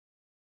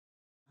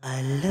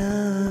I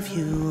love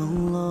you,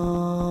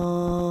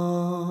 Allah.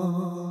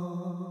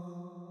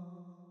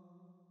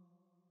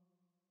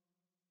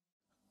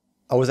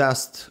 I was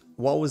asked,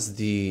 what was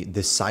the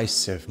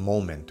decisive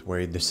moment where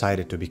you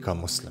decided to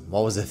become Muslim?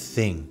 What was the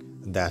thing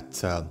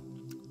that,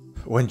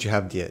 when did you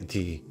have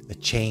the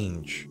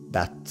change,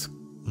 that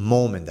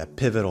moment, that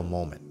pivotal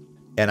moment?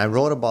 And I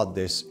wrote about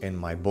this in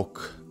my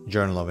book,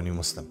 Journal of a New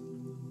Muslim.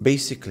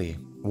 Basically,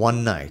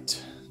 one night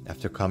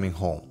after coming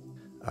home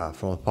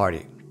from a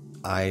party,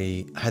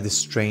 I had this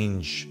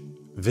strange,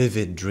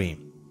 vivid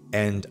dream.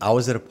 And I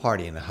was at a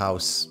party in a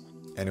house,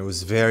 and it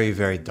was very,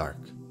 very dark.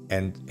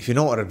 And if you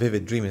know what a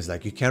vivid dream is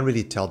like, you can't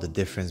really tell the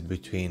difference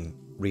between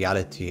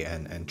reality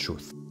and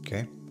truth,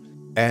 okay?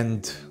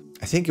 And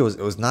I think it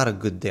was not a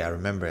good day. I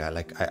remember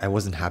I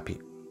wasn't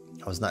happy.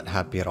 I was not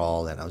happy at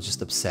all, and I was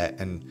just upset.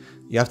 And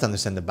you have to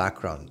understand the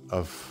background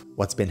of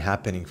what's been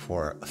happening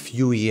for a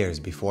few years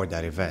before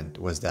that event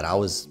was that I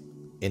was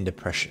in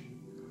depression.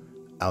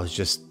 I was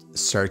just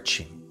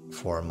searching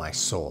for my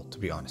soul, to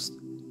be honest.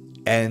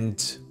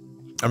 And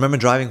I remember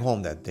driving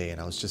home that day, and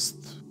I was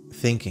just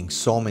thinking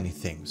so many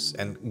things.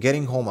 And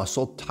getting home, I was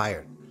so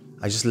tired.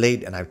 I just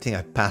laid, and I think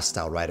I passed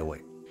out right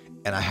away.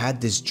 And I had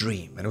this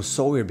dream, and it was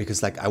so weird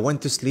because I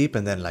went to sleep,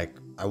 and then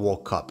I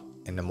woke up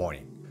in the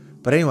morning.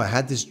 But anyway, I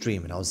had this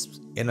dream, and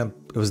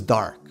it was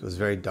dark. It was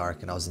very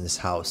dark, and I was in this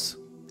house,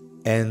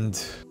 and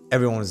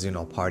everyone was,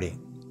 partying.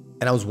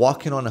 And I was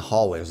walking on a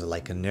hallway. It was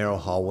like a narrow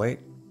hallway,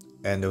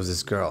 and there was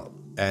this girl.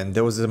 And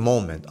there was a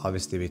moment,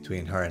 obviously,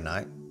 between her and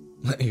I.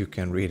 You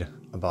can read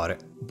about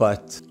it.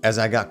 But as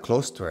I got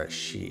close to her,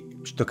 she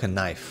took a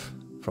knife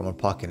from her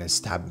pocket and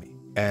stabbed me.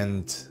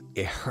 And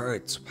it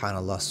hurt,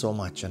 subhanAllah, so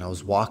much. And I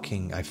was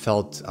walking, I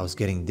felt I was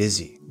getting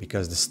dizzy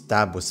because the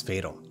stab was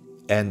fatal.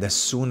 And as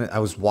soon as I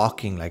was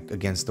walking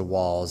against the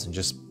walls and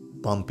just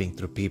bumping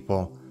through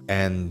people,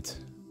 and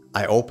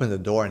I opened the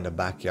door in the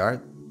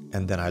backyard,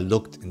 and then I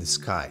looked in the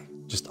sky.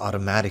 Just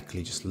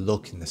automatically just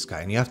look in the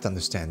sky. And you have to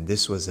understand,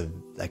 this was a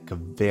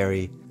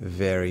very,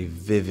 very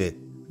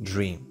vivid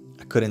dream.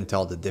 I couldn't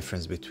tell the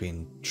difference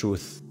between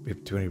truth,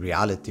 between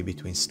reality,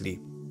 between sleep.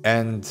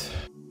 And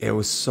it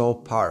was so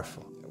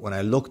powerful. When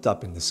I looked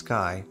up in the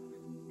sky,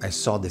 I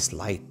saw this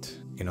light,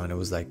 and it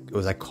was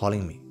like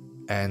calling me.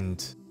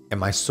 And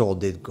my soul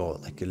did go,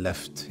 it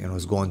left, it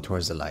was going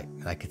towards the light.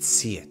 And I could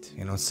see it,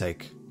 it's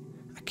like,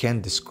 I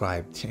can't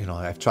describe,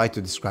 I've tried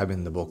to describe it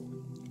in the book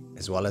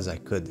as well as I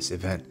could, this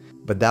event.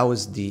 But that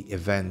was the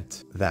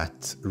event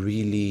that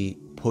really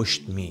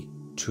pushed me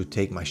to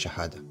take my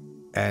shahada.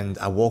 And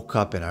I woke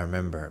up, and I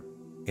remember,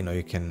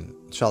 you can,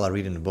 inshallah,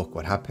 read in the book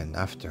what happened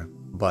after.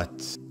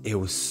 But it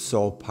was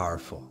so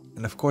powerful.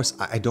 And of course,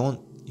 I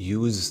don't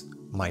use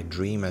my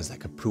dream as a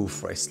proof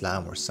for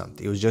Islam or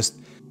something. It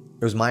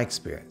was my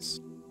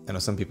experience. I know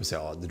some people say,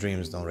 oh, the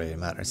dreams don't really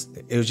matter.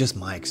 It was just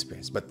my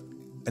experience. But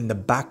in the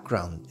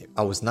background,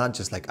 I was not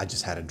just I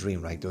just had a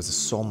dream, right? There was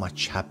so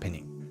much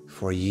happening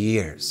for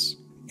years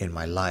in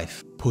my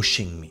life,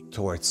 pushing me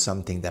towards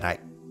something that I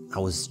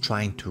was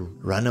trying to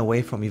run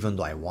away from, even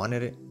though I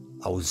wanted it.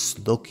 I was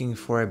looking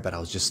for it, but I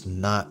was just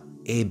not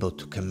able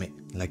to commit.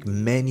 Like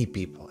many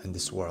people in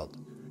this world,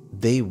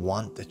 they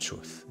want the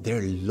truth.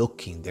 They're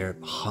looking, they're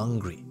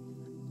hungry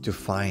to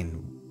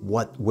find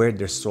where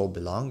their soul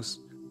belongs,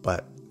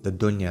 but the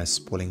dunya is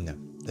pulling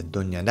them. The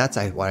dunya, and that's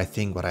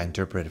what I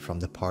interpreted from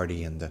the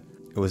party, and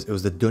it was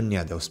the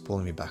dunya that was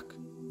pulling me back.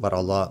 But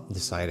Allah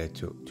decided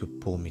to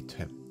pull me to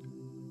Him.